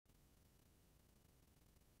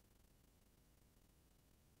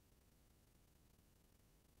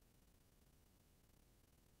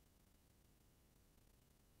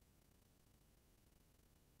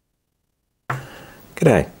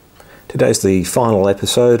G'day. Today's the final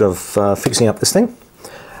episode of fixing up this thing.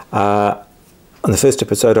 On the first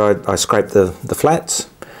episode I scraped the flats.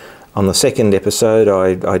 On the second episode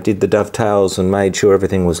I did the dovetails and made sure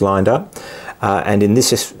everything was lined up. And in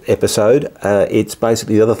this episode it's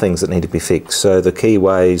basically the other things that need to be fixed. So the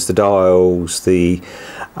keyways, the dials, the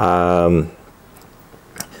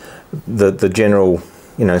general,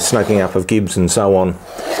 snaking up of gibs and so on,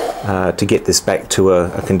 to get this back to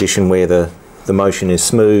a condition where the motion is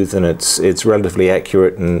smooth and it's relatively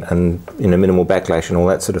accurate and minimal backlash and all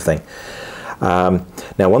that sort of thing.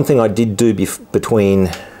 Now, one thing I did do between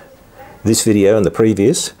this video and the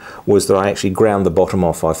previous was that I actually ground the bottom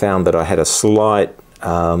off. I found that I had a slight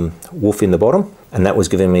woof in the bottom, and that was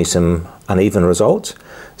giving me some uneven results.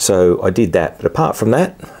 So I did that. But apart from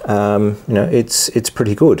that, it's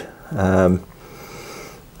pretty good.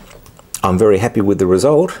 I'm very happy with the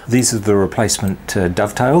result. These are the replacement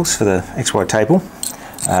dovetails for the XY table.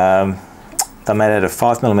 They're made out of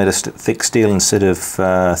 5mm thick steel instead of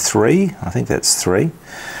 3. I think that's 3.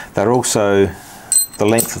 They're also the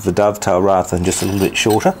length of the dovetail rather than just a little bit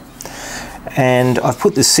shorter. And I've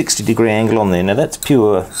put this 60-degree angle on there. Now that's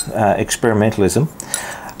pure experimentalism.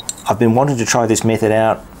 I've been wanting to try this method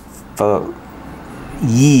out for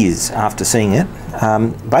years after seeing it.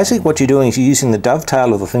 Basically what you're doing is you're using the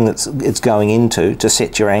dovetail of the thing it's going into to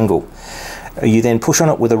set your angle. You then push on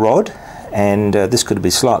it with a rod, and this could be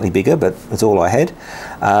slightly bigger, but that's all I had.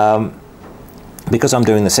 Because I'm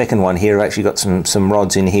doing the second one here, I've actually got some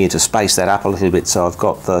rods in here to space that up a little bit, so I've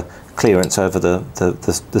got the clearance over the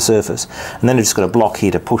surface. And then I've just got a block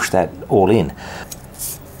here to push that all in.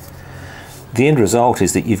 The end result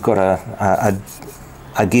is that you've got a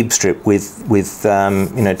gib strip with two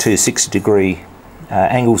 60-degree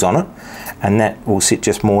angles on it, and that will sit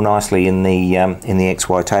just more nicely in the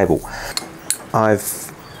XY table.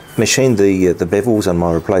 I've machined the bevels on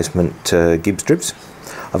my replacement gib strips.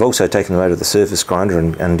 I've also taken them out of the surface grinder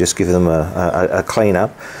and just given them a clean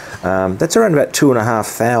up. That's around about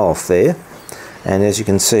 2.5 thou off there, and as you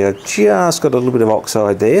can see I've just got a little bit of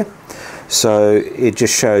oxide there, so it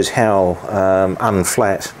just shows how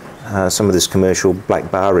unflat some of this commercial black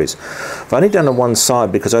bar is. I've only done it on one side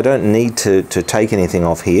because I don't need to take anything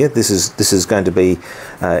off here. This is going to be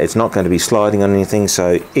it's not going to be sliding on anything,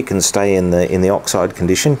 so it can stay in the oxide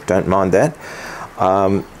condition. Don't mind that.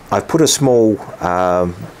 I've put a small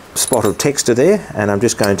spot of texture there, and I'm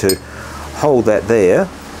just going to hold that there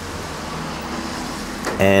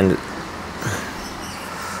and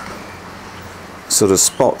sort of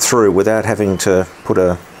spot through without having to put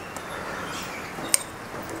a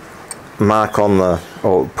mark on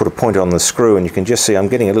or put a point on the screw, and you can just see I'm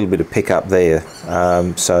getting a little bit of pickup there.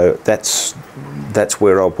 So that's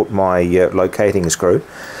where I'll put my locating screw.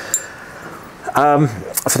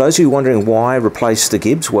 For those of you wondering why I replaced the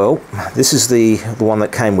gibs, well, this is the one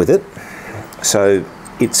that came with it, so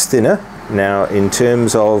it's thinner. Now, in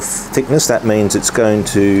terms of thickness, that means it's going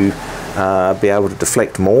to be able to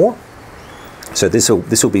deflect more, so this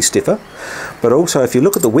will be stiffer. But also, if you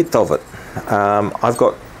look at the width of it, I've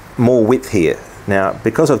got more width here. Now,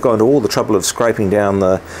 because I've gone to all the trouble of scraping down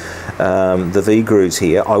the V-grooves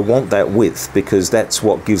here, I want that width because that's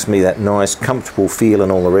what gives me that nice comfortable feel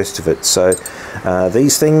and all the rest of it. So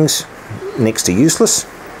these things, next to useless.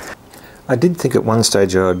 I did think at one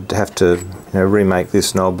stage I'd have to remake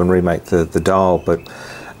this knob and remake the dial, but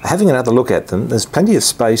having another look at them, there's plenty of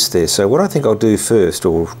space there. So what I think I'll do first,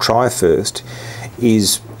 or try first,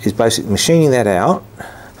 is basically machining that out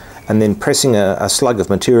and then pressing a slug of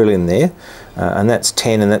material in there, and that's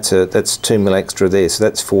 10, and that's 2mm extra there, so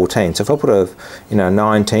that's 14. So if I put a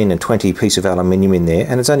 19 and 20 piece of aluminium in there,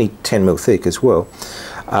 and it's only 10mm thick as well,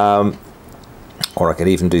 or I could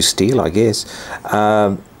even do steel, I guess,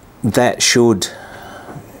 that should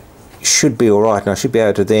be all right, and I should be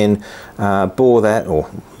able to then bore that or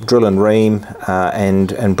drill and ream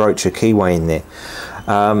and broach a keyway in there.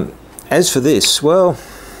 As for this, well,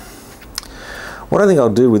 what I think I'll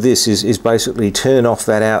do with this is basically turn off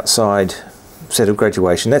that outside set of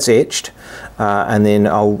graduation. That's etched, and then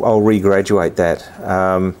I'll re-graduate that.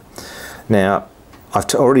 Now,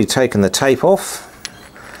 I've already taken the tape off,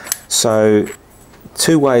 so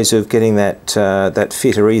two ways of getting that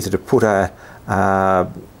fit are either to put a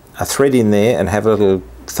thread in there and have a little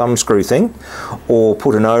thumb screw thing, or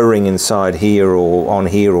put an O-ring inside here or on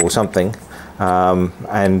here or something,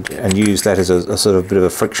 and use that as a sort of bit of a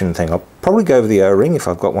friction thing. I'll probably go with the O-ring if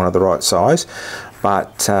I've got one of the right size,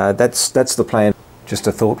 but that's the plan. Just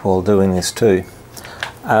a thought while doing this too.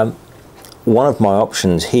 One of my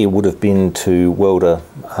options here would have been to weld a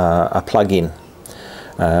plug in.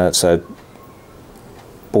 So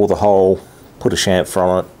bore the hole, put a chamfer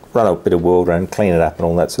on it, run a bit of welder and clean it up and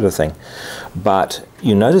all that sort of thing. But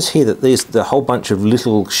you notice here that there's the whole bunch of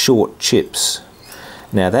little short chips.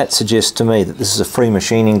 Now that suggests to me that this is a free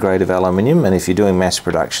machining grade of aluminium, and if you're doing mass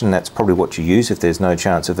production, that's probably what you use if there's no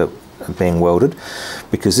chance of it being welded,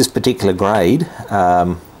 because this particular grade,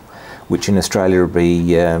 which in Australia would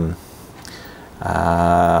be,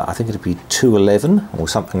 I think it'd be 211 or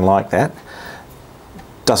something like that,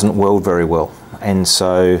 doesn't weld very well, and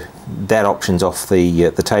so that option's off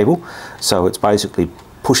the table. So it's basically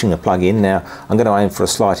pushing a plug in. Now I'm going to aim for a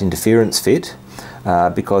slight interference fit,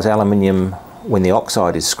 because aluminium, when the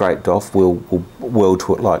oxide is scraped off, will weld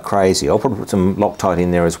to it like crazy. I'll probably put some Loctite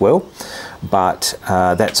in there as well, but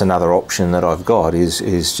that's another option that I've got,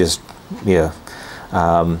 is just, yeah,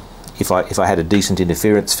 if I had a decent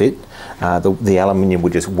interference fit, the aluminium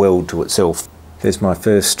would just weld to itself. There's my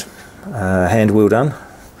first hand wheel done.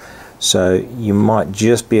 So you might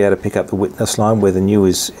just be able to pick up the witness line where the new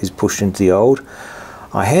is pushed into the old.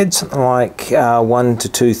 I had something like 1 to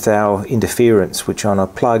 2 thou interference, which on a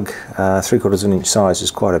plug 3/4 of an inch size is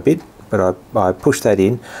quite a bit, but I pushed that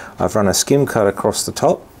in. I've run a skim cut across the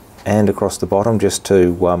top and across the bottom just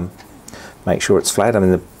to make sure it's flat. I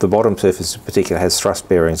mean, the bottom surface in particular has thrust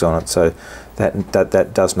bearings on it, so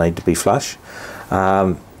that does need to be flush.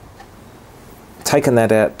 Taken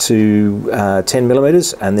that out to 10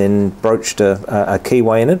 millimeters and then broached a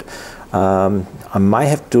keyway in it. I may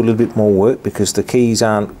have to do a little bit more work because the keys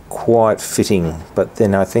aren't quite fitting, but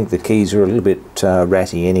then I think the keys are a little bit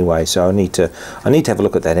ratty anyway, so I need to have a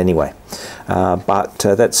look at that anyway. But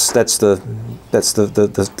that's the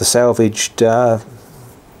salvaged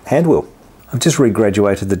hand wheel. I've just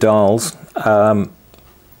regraduated the dials.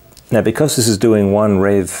 Now because this is doing one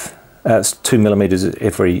rev, it's 2 millimeters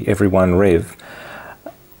every one rev.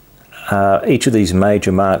 Each of these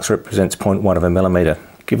major marks represents 0.1 of a millimeter.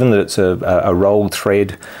 Given that it's a rolled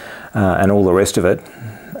thread and all the rest of it,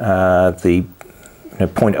 the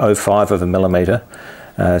 0.05 of a millimeter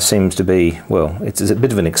seems to be, well, it's a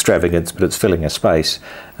bit of an extravagance, but it's filling a space.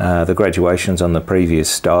 The graduations on the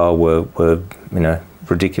previous dial were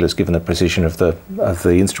ridiculous given the precision of the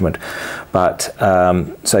instrument. But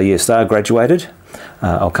so yes, they are graduated.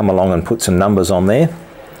 I'll come along and put some numbers on there.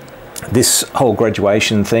 This whole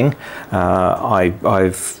graduation thing,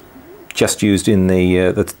 I've just used in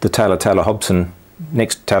the Taylor Hobson,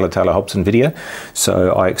 next Taylor Hobson video,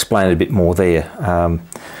 so I explain it a bit more there.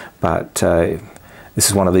 But this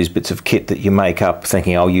is one of these bits of kit that you make up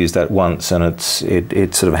thinking I'll use that once, and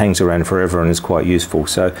it sort of hangs around forever and is quite useful.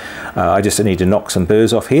 So I just need to knock some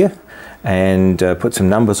burrs off here and put some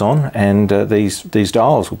numbers on, and these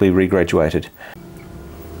dials will be regraduated.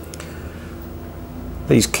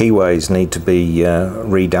 These keyways need to be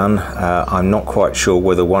redone. I'm not quite sure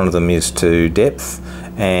whether one of them is to depth,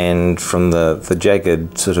 and from the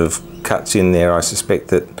jagged sort of cuts in there, I suspect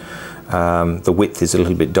that the width is a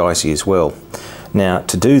little bit dicey as well. Now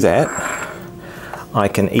to do that, I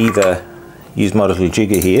can either use my little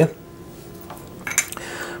jigger here,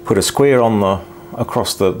 put a square on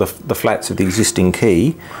across the flats of the existing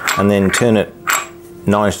key, and then turn it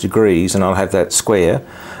 90 degrees, and I'll have that square.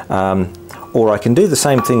 Or I can do the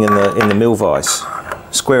same thing in the mill vise,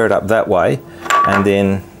 square it up that way and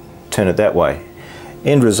then turn it that way.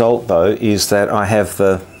 End result though is that I have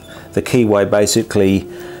the keyway basically,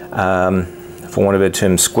 for want of a better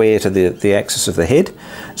term, square to the axis of the head,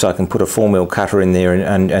 so I can put a 4mm cutter in there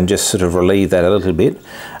and just sort of relieve that a little bit.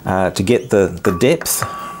 To get the depth,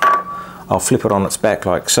 I'll flip it on its back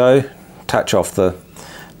like so, touch off the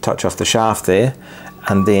shaft there,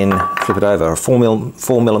 and then flip it over. A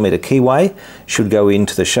 4mm keyway should go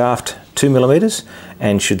into the shaft 2 millimeters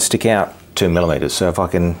and should stick out 2 millimeters. So if I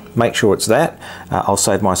can make sure it's that, I'll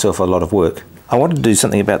save myself a lot of work. I wanted to do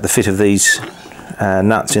something about the fit of these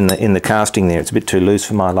nuts in the casting there. It's a bit too loose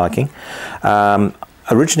for my liking.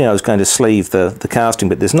 Originally I was going to sleeve the casting,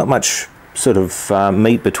 but there's not much sort of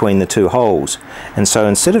meat between the two holes, and so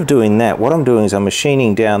instead of doing that, what I'm doing is I'm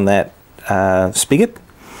machining down that spigot.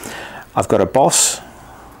 I've got a boss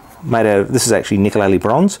made out of, this is actually nickel alley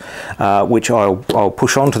bronze, which I'll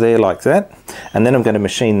push onto there like that, and then I'm going to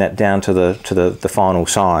machine that down to the final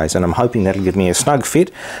size, and I'm hoping that'll give me a snug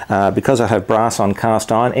fit. Because I have brass on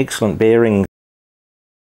cast iron, excellent bearing.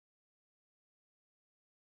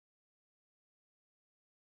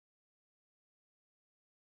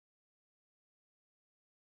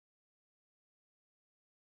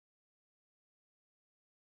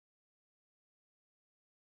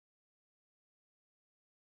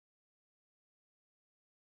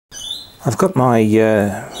 I've got my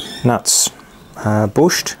nuts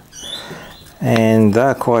bushed, and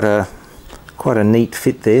they're quite quite a neat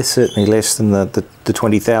fit there, certainly less than the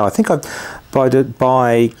 20 thou. I think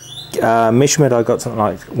by measurement I got something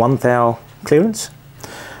like 1 thou clearance.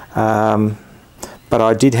 But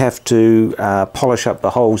I did have to polish up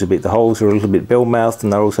the holes a bit. The holes are a little bit bell-mouthed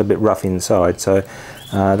and they're also a bit rough inside, so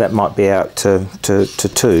that might be out to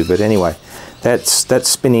 2. But anyway, that's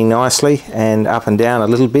spinning nicely and up and down a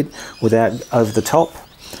little bit without over the top.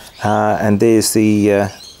 And there's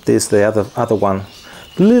the other one,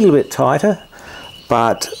 a little bit tighter.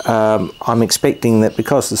 But I'm expecting that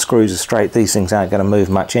because the screws are straight, these things aren't going to move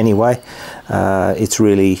much anyway. It's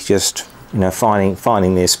really just, you know,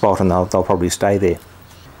 finding their spot, and they'll probably stay there.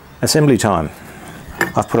 Assembly time.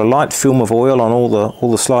 I've put a light film of oil on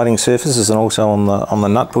all the sliding surfaces and also on the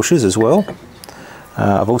nut pushers as well.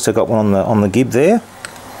 I've also got one on the gib there.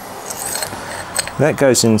 That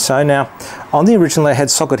goes in so. Now, on the original they had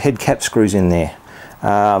socket head cap screws in there.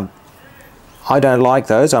 I don't like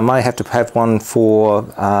those. I may have to have one for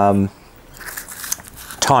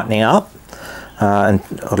tightening up. And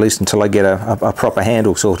at least until I get a proper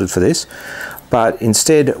handle sorted for this. But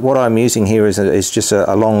instead what I'm using here is just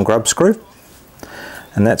a long grub screw,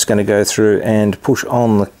 and that's going to go through and push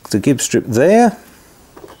on the gib strip there.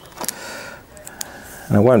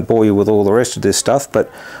 And I won't bore you with all the rest of this stuff,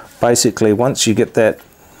 but basically once you get that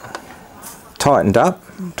tightened up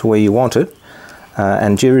to where you want it,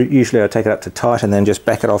 and usually I take it up to tight and then just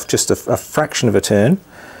back it off just a fraction of a turn,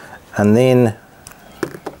 and then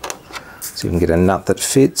so you can get a nut that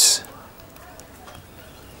fits.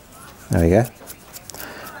 There we go.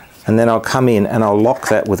 And then I'll come in and I'll lock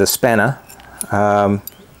that with a spanner while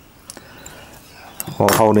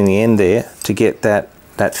holding the end there to get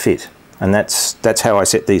that fit. And that's how I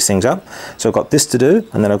set these things up. So I've got this to do,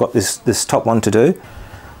 and then I've got this top one to do.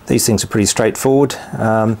 These things are pretty straightforward.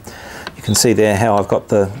 You can see there how I've got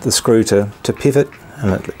the screw to pivot,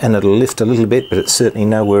 and it'll lift a little bit, but it's certainly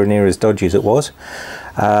nowhere near as dodgy as it was.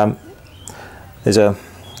 There's a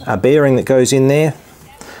bearing that goes in there.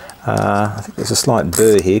 I think there's a slight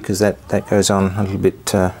burr here because that goes on a little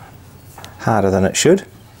bit harder than it should.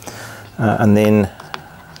 And then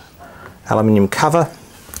aluminium cover,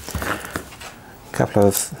 a couple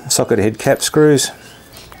of socket head cap screws.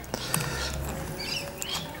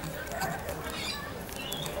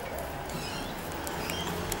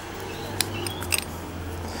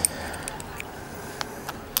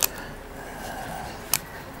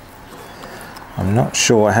 I'm not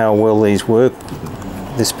sure how well these work.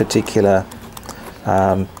 This particular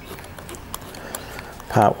part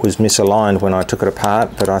was misaligned when I took it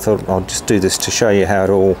apart, but I thought I'll just do this to show you how it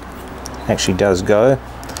all actually does go.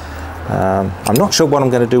 I'm not sure what I'm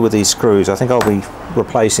going to do with these screws. I think I'll be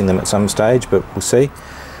replacing them at some stage, but we'll see.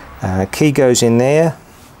 Key goes in there.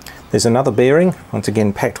 There's another bearing, once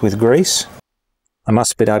again packed with grease. I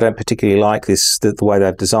must admit I don't particularly like this, the way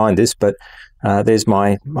they've designed this, but there's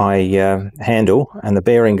my handle, and the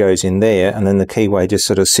bearing goes in there, and then the keyway just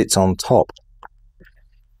sort of sits on top.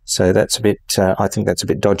 So that's a bit, I think that's a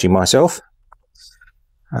bit dodgy myself.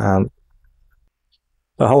 The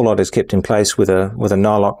whole lot is kept in place with a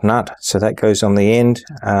nylock nut, so that goes on the end,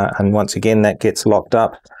 and once again that gets locked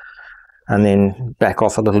up, and then back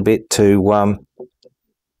off a little bit to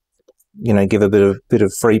you know, give a bit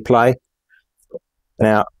of free play.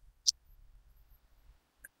 Now,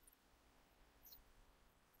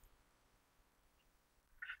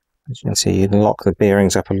 as you can see, you can lock the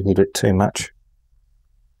bearings up a little bit too much.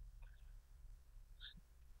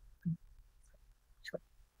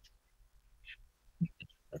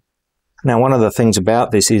 Now, one of the things about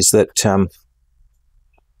this is that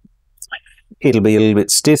it'll be a little bit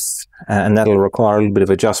stiff, and that'll require a little bit of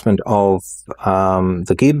adjustment of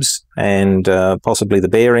the gibs and possibly the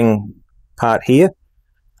bearing part here.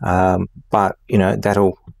 But you know,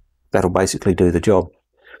 that'll basically do the job.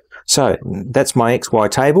 So that's my XY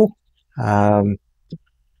table. So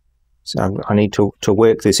I need to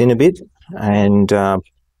work this in a bit and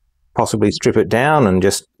possibly strip it down and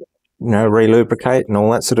just, you know, re-lubricate and all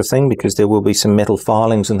that sort of thing, because there will be some metal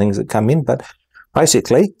filings and things that come in. But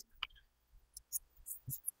basically,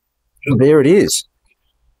 there it is.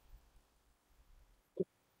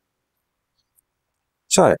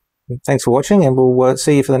 So thanks for watching, and we'll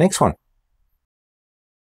see you for the next one.